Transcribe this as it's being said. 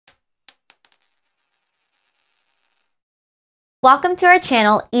Welcome to our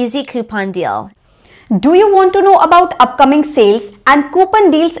channel, Easy Coupon Deal. Do you want to know about upcoming sales and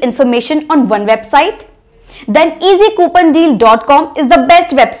coupon deals information on one website? Then easycoupondeal.com is the best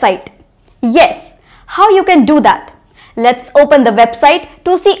website. Yes, how you can do that? Let's open the website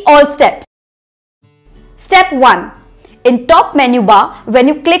to see all steps. Step 1. In top menu bar, when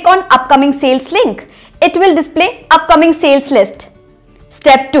you click on upcoming sales link, it will display upcoming sales list.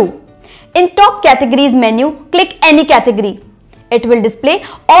 Step 2. In top categories menu, click any category. It will display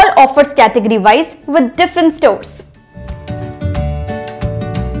all offers category wise with different stores.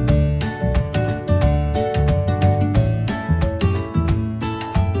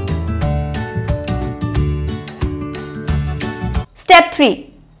 Step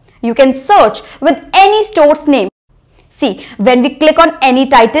 3. You can search with any store's name. See, when we click on any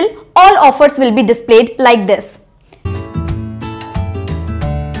title, all offers will be displayed like this.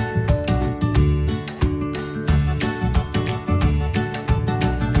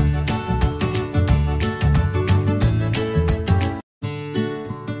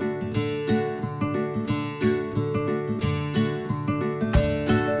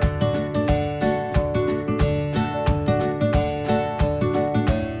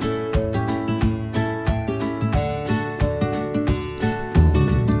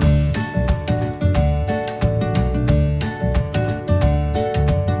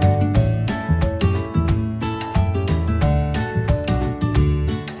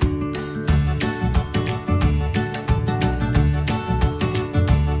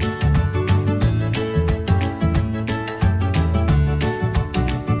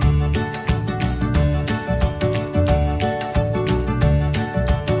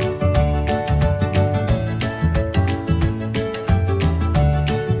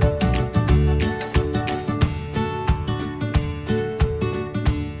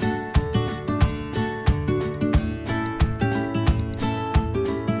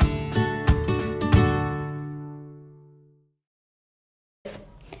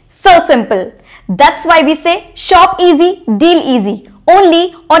 So simple. That's why we say shop easy, deal easy.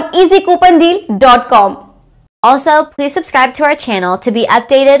 Only on easycoupondeal.com. Also, please subscribe to our channel to be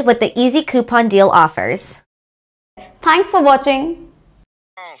updated with the Easy Coupon Deal offers. Thanks for watching.